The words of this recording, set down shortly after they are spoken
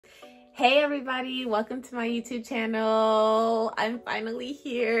Hey everybody, welcome to my YouTube channel. I'm finally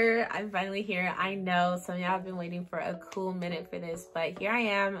here. I know some of y'all have been waiting for a cool minute for this, but here I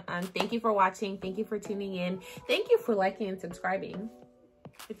am. Thank you for watching. Thank you for tuning in. Thank you for liking and subscribing.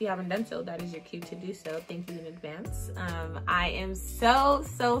 If you haven't done so, that is your cue to do so. Thank you in advance. I am so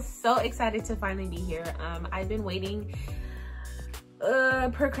excited to finally be here. I've been waiting,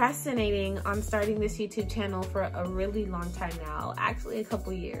 procrastinating on starting this YouTube channel for a really long time now, actually a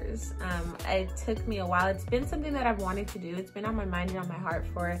couple years. It took me a while. It's been something that I've wanted to do. It's been on my mind and on my heart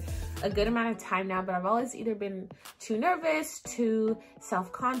for a good amount of time now, but I've always either been too nervous, too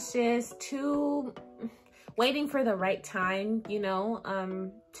self-conscious, too waiting for the right time, you know,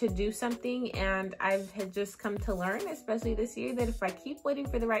 to do something. And I've had just come to learn, especially this year, that if I keep waiting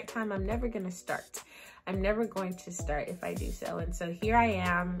for the right time, I'm never going to start. I'm never going to start if I do so. And so here I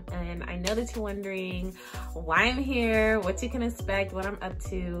am, and I know that you're wondering why I'm here, what you can expect, what I'm up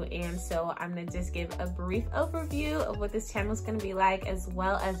to. And so I'm gonna just give a brief overview of what this channel is gonna be like, as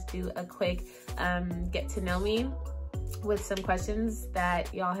well as do a quick get to know me with some questions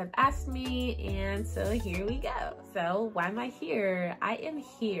that y'all have asked me. And so here we go. So why am I here? I am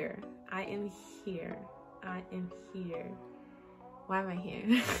here. Why am I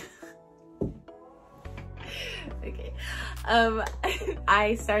here? Okay.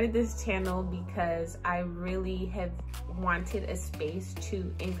 I started this channel because I really have wanted a space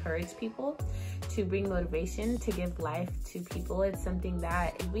to encourage people, to bring motivation, to give life to people. It's something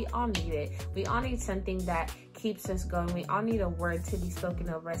that we all need it. We all need something that keeps us going. We all need a word to be spoken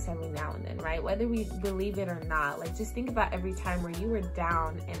over us every now and then, right? Whether we believe it or not. Like, just think about every time where you were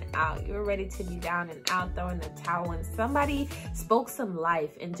down and out, you were ready to be down and out, throwing the towel, and somebody spoke some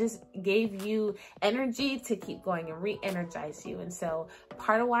life and just gave you energy to keep going and re-energize you. And so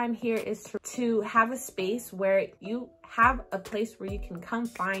part of why I'm here is to have a space where you have a place where you can come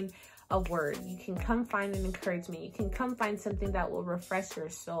find a word, you can come find an encouragement, you can come find something that will refresh your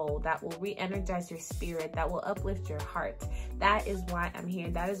soul, that will re-energize your spirit, that will uplift your heart. That is why I'm here.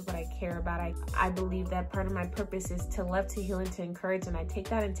 That is what I care about. I believe that part of my purpose is to love, to heal, and to encourage, and I take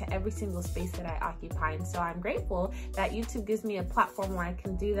that into every single space that I occupy. And so I'm grateful that YouTube gives me a platform where I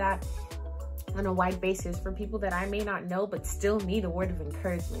can do that on a wide basis for people that I may not know, but still need a word of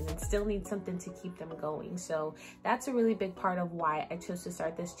encouragement and still need something to keep them going. So that's a really big part of why I chose to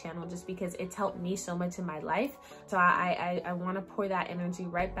start this channel, just because it's helped me so much in my life. So I want to pour that energy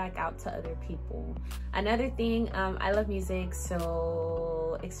right back out to other people. Another thing, I love music,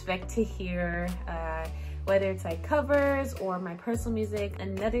 so expect to hear whether it's like covers or my personal music.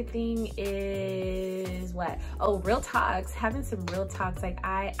 Another thing is what? Oh, real talks, having some real talks. Like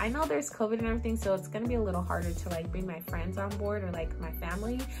I know there's COVID and everything, so it's gonna be a little harder to like bring my friends on board or like my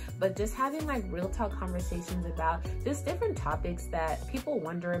family, but just having like real talk conversations about just different topics that people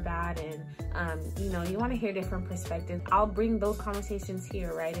wonder about, and you know, you want to hear different perspectives. I'll bring those conversations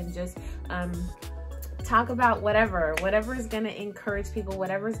here, right? And just talk about whatever is gonna encourage people,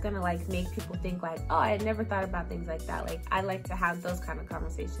 whatever is gonna like make people think like, oh, I had never thought about things like that. Like, I like to have those kind of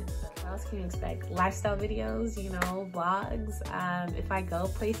conversations. What else can you expect? Lifestyle videos, you know, vlogs. If I go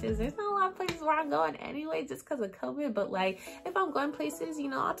places, there's not a lot of places where I'm going anyway, just because of COVID, but like if I'm going places, you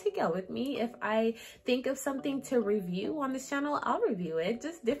know, I'll take it with me. If I think of something to review on this channel, I'll review it.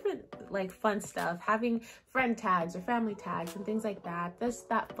 Just different like fun stuff, having friend tags or family tags and things like that. That's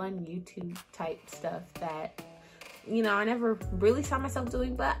that fun YouTube type stuff that, you know, I never really saw myself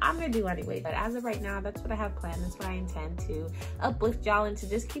doing, but I'm gonna do anyway. But as of right now, that's what I have planned. That's what I intend to uplift y'all and to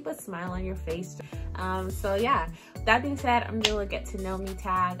just keep a smile on your face. So yeah, that being said, I'm doing a get to know me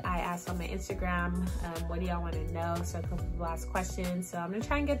tag. I asked on my Instagram, what do y'all want to know? So a couple people asked questions, so I'm gonna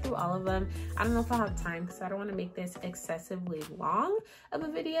try and get through all of them. I don't know if I'll have time because I don't want to make this excessively long of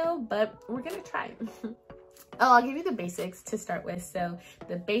a video, but we're gonna try. Oh, I'll give you the basics to start with. So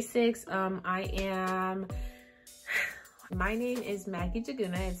the basics, my name is Maggie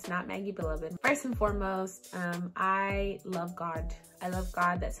Jaguna. It's not Maggie Beloved. First and foremost, I love God. I love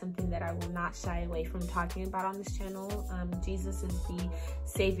God. That's something that I will not shy away from talking about on this channel. Jesus is the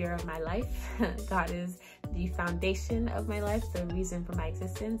savior of my life. God is the foundation of my life, the reason for my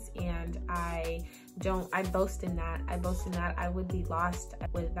existence. And I boast in that. I would be lost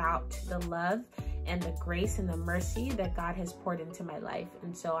without the love and the grace and the mercy that God has poured into my life.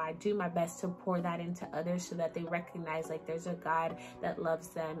 And so I do my best to pour that into others so that they recognize like there's a God that loves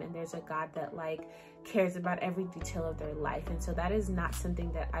them, and there's a God that like cares about every detail of their life. And so that is not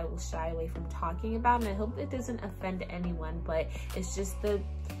something that I will shy away from talking about. And I hope it doesn't offend anyone, but it's just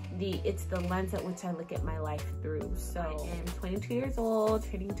it's the lens at which I look at my life through. So I am 22 years old,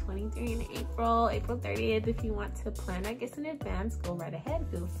 turning 23 in April 30th. If you want to plan, I guess, in advance, go right ahead.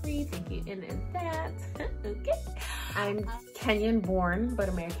 Feel free. Thank you in advance. Okay. I'm Kenyan born, but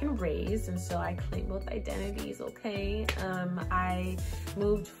American raised, and so I claim both identities, okay? I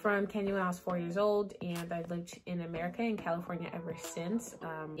moved from Kenya when I was 4 years old, and I've lived in America, in California, ever since.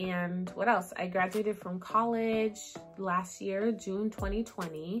 And what else? I graduated from college last year, June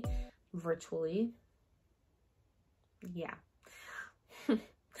 2020, virtually. Yeah.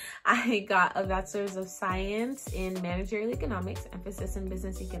 I got a bachelor's of science in managerial economics, emphasis in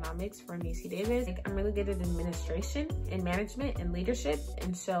business economics from UC Davis. I'm really good at administration and management and leadership,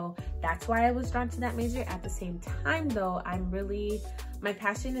 and so that's why I was drawn to that major. At the same time though, my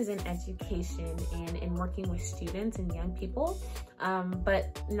passion is in education and in working with students and young people,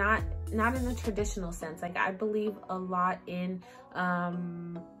 but not in a traditional sense. Like, I believe a lot in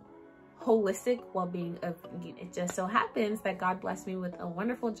holistic well-being. It just so happens that God blessed me with a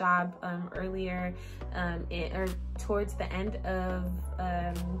wonderful job earlier or towards the end of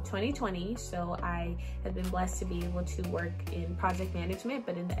 2020. So I have been blessed to be able to work in project management,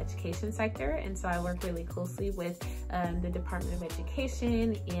 but in the education sector. And so I work really closely with the Department of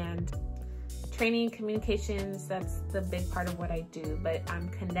Education and training, communications. That's the big part of what I do, but I'm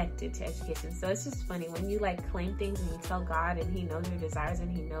connected to education. So it's just funny when you like claim things and you tell God, and he knows your desires and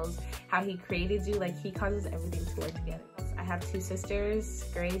he knows how he created you. Like, he causes everything to work together. I have two sisters,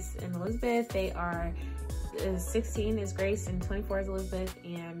 Grace and Elizabeth. They are 16 is Grace and 24 is Elizabeth.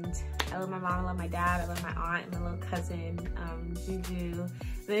 And I love my mom, I love my dad, I love my aunt and my little cousin, Juju.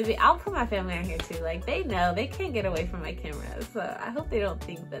 Maybe I'll put my family on here too. Like, they know they can't get away from my camera, so I hope they don't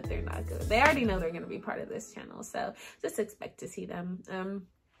think that they're not good. They already know they're going to be part of this channel, so just expect to see them.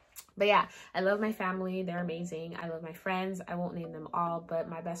 But yeah, I love my family. They're amazing. I love my friends. I won't name them all, but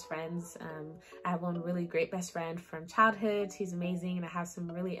my best friends, I have one really great best friend from childhood. He's amazing. And I have some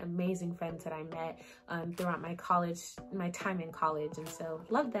really amazing friends that I met throughout my time in college. And so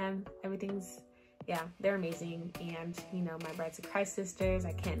love them. Yeah, they're amazing. And, you know, my Brides of Christ sisters,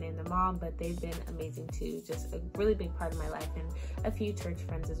 I can't name them all, but they've been amazing too. Just a really big part of my life, and a few church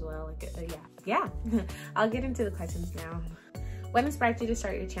friends as well. Like, yeah. I'll get into the questions now. What inspired you to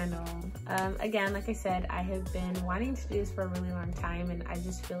start your channel? Again, like I said, I have been wanting to do this for a really long time, and I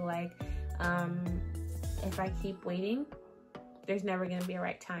just feel like if I keep waiting, there's never going to be a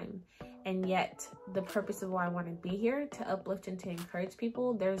right time. And yet, the purpose of why I want to be here, to uplift and to encourage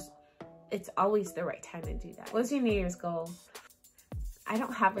people, it's always the right time to do that. What's your New Year's goal? I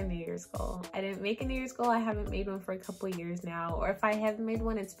don't have a New Year's goal. I didn't make a New Year's goal. I haven't made one for a couple of years now. Or if I have made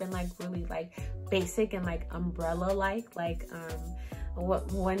one, it's been like really like basic and like umbrella like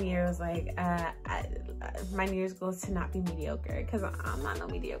what 1 year was like, my New Year's goal is to not be mediocre, because I'm not no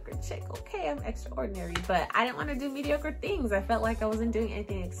mediocre chick. Okay, I'm extraordinary, but I didn't want to do mediocre things. I felt like I wasn't doing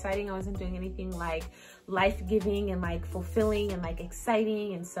anything exciting. I wasn't doing anything like life-giving and like fulfilling and like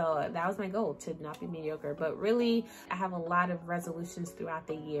exciting. And so that was my goal, to not be mediocre. But really, I have a lot of resolutions throughout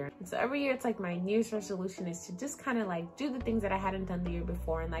the year. And so every year it's like my New Year's resolution is to just kind of like do the things that I hadn't done the year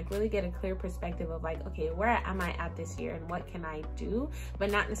before, and like really get a clear perspective of like, okay, where am I at this year and what can I do,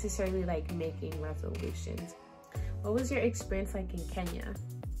 but not necessarily like making resolutions. What was your experience like in Kenya?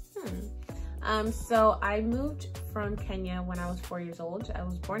 So I moved from Kenya when I was 4 years old. I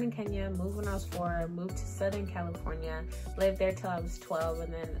was born in Kenya, moved when I was 4, moved to Southern California, lived there till I was 12,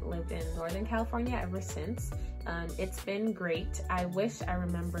 and then lived in Northern California ever since. It's been great. I wish I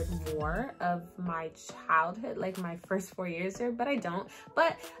remembered more of my childhood, like my first 4 years there, but I don't.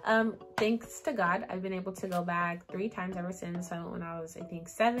 But thanks to God, I've been able to go back 3 times ever since. So when I was, I think,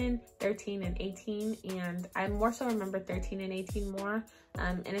 7, 13, and 18, and I more so remember 13 and 18 more.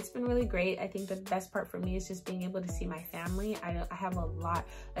 And it's been really great. I think the best part for me is just being able to see my family. I have a lot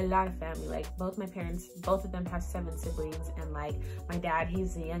of family. Like, both my parents, both of them have 7 siblings, and like my dad,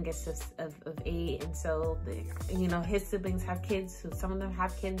 he's the youngest of 8, and so you know, his siblings have kids, so some of them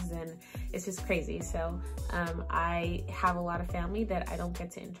have kids, and it's just crazy. So I have a lot of family that I don't get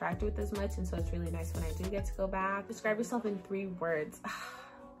to interact with as much, and so it's really nice when I do get to go back. Describe yourself in 3 words.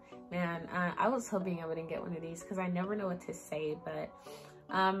 Man, I was hoping I wouldn't get one of these because I never know what to say, but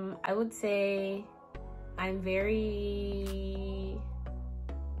I would say I'm very...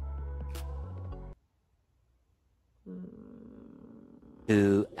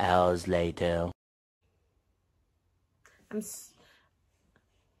 2 hours later.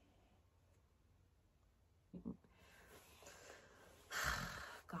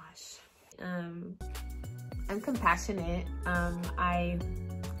 I'm compassionate. I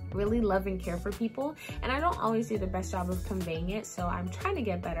really love and care for people, and I don't always do the best job of conveying it, so I'm trying to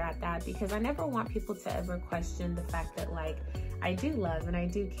get better at that, because I never want people to ever question the fact that like I do love and I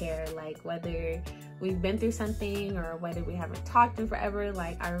do care, like whether we've been through something or whether we haven't talked in forever.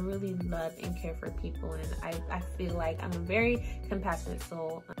 Like I really love and care for people, and I feel like I'm a very compassionate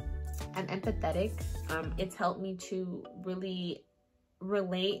soul. I'm empathetic. It's helped me to really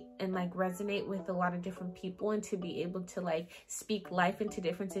relate and like resonate with a lot of different people, and to be able to like speak life into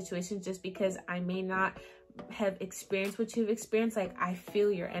different situations. Just because I may not have experienced what you've experienced, like I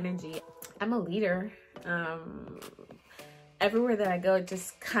feel your energy. I'm a leader. Everywhere that I go, it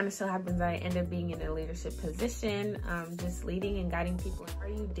just kind of so happens that I end up being in a leadership position, just leading and guiding people. Are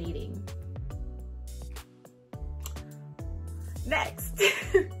you dating? Next.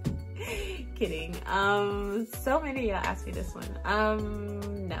 Kidding. So many of y'all asked me this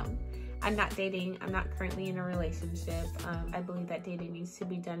one. No, I'm not dating. I'm not currently in a relationship. I believe that dating needs to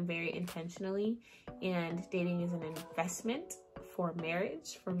be done very intentionally, and dating is an investment for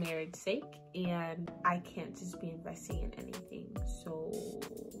marriage's sake, and I can't just be investing in anything. So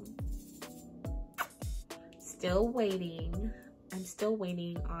still waiting. I'm still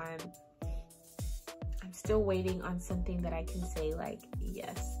waiting on something that I can say like,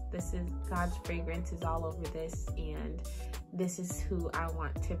 yes, this is God's fragrance is all over this, and this is who I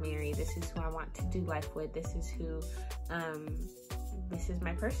want to marry. This is who I want to do life with. This is who, this is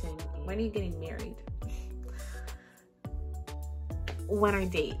my person. When are you getting married? When I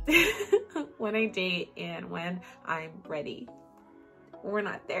date. When I date and when I'm ready. We're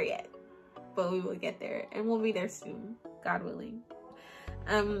not there yet, but we will get there, and we'll be there soon, God willing.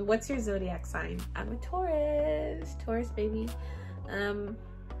 What's your zodiac sign? I'm a Taurus, baby.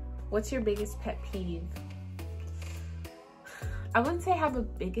 What's your biggest pet peeve? I wouldn't say I have a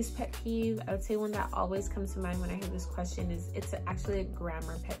biggest pet peeve. I would say one that always comes to mind when I hear this question is it's actually a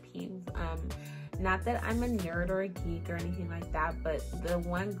grammar pet peeve. Not that I'm a nerd or a geek or anything like that, but the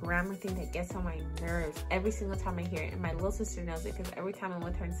one grammar thing that gets on my nerves every single time I hear it, and my little sister knows it, because every time I'm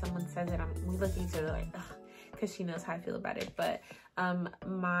with her and someone says it, we look at each other like, ugh, because she knows how I feel about it. But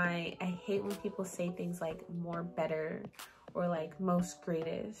I hate when people say things like more better, or like most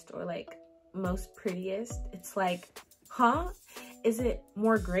greatest, or like most prettiest. It's like, huh? Is it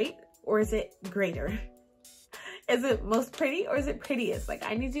more great, or is it greater? Is it most pretty, or is it prettiest? Like,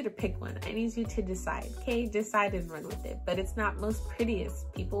 I need you to pick one. I need you to decide, okay? Decide and run with it. But it's not most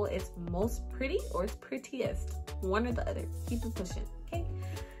prettiest, people. It's most pretty or it's prettiest. One or the other. Keep it pushing, okay?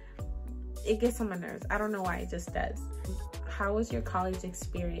 It gets on my nerves. I don't know why, it just does. How was your college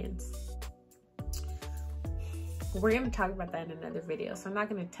experience? We're going to talk about that in another video, so I'm not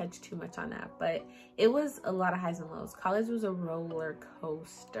going to touch too much on that. But it was a lot of highs and lows. College was a roller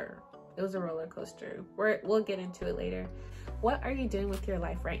coaster. It was a roller coaster. We'll get into it later. What are you doing with your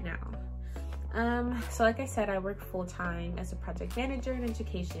life right now? So like I said, I work full-time as a project manager in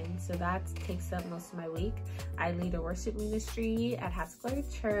education, so that takes up most of my week. I lead a worship ministry at Haskell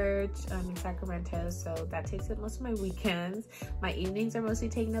Church in Sacramento, so that takes up most of my weekends. My evenings are mostly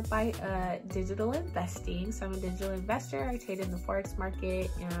taken up by digital investing. So I'm a digital investor. I trade in the Forex market,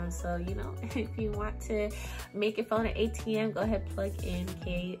 and so, you know, if you want to make it phone at 8 p.m., go ahead, plug in,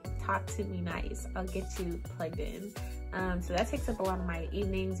 okay? Talk to me nice. I'll get you plugged in. So that takes up a lot of my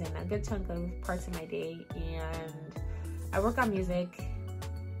evenings and a good chunk of parts of my day. And I work on music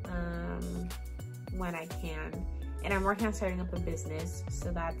when I can, and I'm working on starting up a business,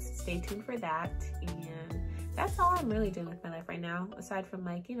 so stay tuned for that. And that's all I'm really doing with my life right now, aside from,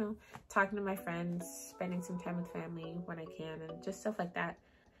 like, you know, talking to my friends, spending some time with family when I can, and just stuff like that.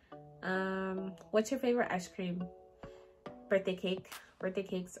 What's your favorite ice cream? Birthday cake. Birthday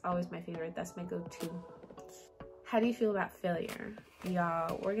cake's always my favorite. That's my go-to. How do you feel about failure?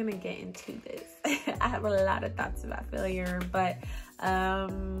 Y'all, we're gonna get into this. I have a lot of thoughts about failure, but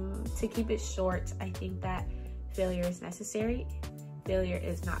to keep it short, I think that failure is necessary. Failure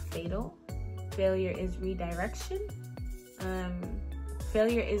is not fatal. Failure is redirection.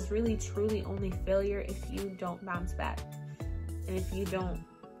 Failure is really truly only failure if you don't bounce back, and if you don't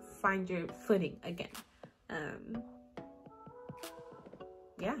find your footing again.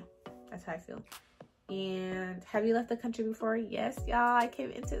 Yeah, that's how I feel. And have you left the country before? Yes, y'all, I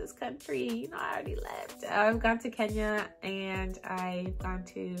came into this country. You know, I already left. I've gone to Kenya, and I've gone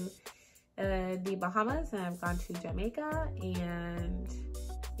to the Bahamas, and I've gone to Jamaica, and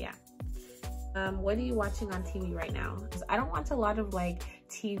yeah. What are you watching on TV right now? Because I don't watch a lot of like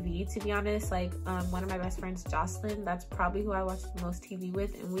TV, to be honest. Like one of my best friends, Jocelyn, that's probably who I watch the most TV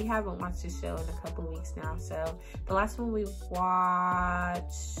with, and we haven't watched the show in a couple weeks now. So the last one we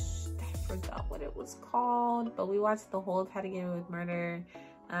watched, I forgot what it was called, but we watched the whole of How to Get Away with Murder.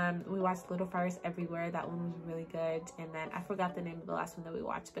 We watched Little Fires Everywhere. That one was really good. And then I forgot the name of the last one that we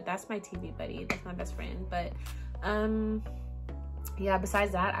watched, but that's my TV buddy. That's my best friend. But yeah,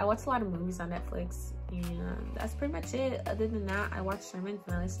 besides that, I watch a lot of movies on Netflix, and that's pretty much it. Other than that, I watch sermons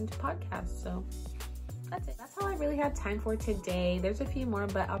and I listen to podcasts. So that's it. That's all I really had time for today. There's a few more,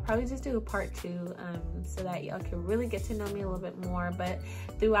 but I'll probably just do a part 2 so that y'all can really get to know me a little bit more. But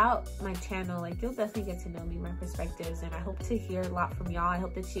throughout my channel, like, you'll definitely get to know me, my perspectives, and I hope to hear a lot from y'all. I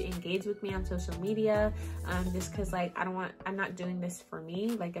hope that you engage with me on social media, just because, like, I'm not doing this for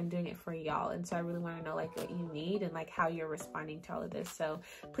me, like, I'm doing it for y'all. And so I really want to know, like, what you need and like how you're responding to all of this. So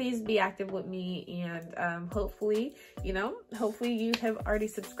please be active with me, and hopefully you have already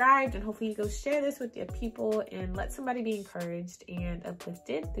subscribed, and hopefully you go share this with your people and let somebody be encouraged and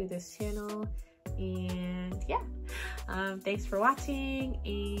uplifted through this channel. And yeah, thanks for watching,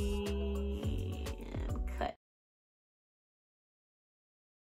 and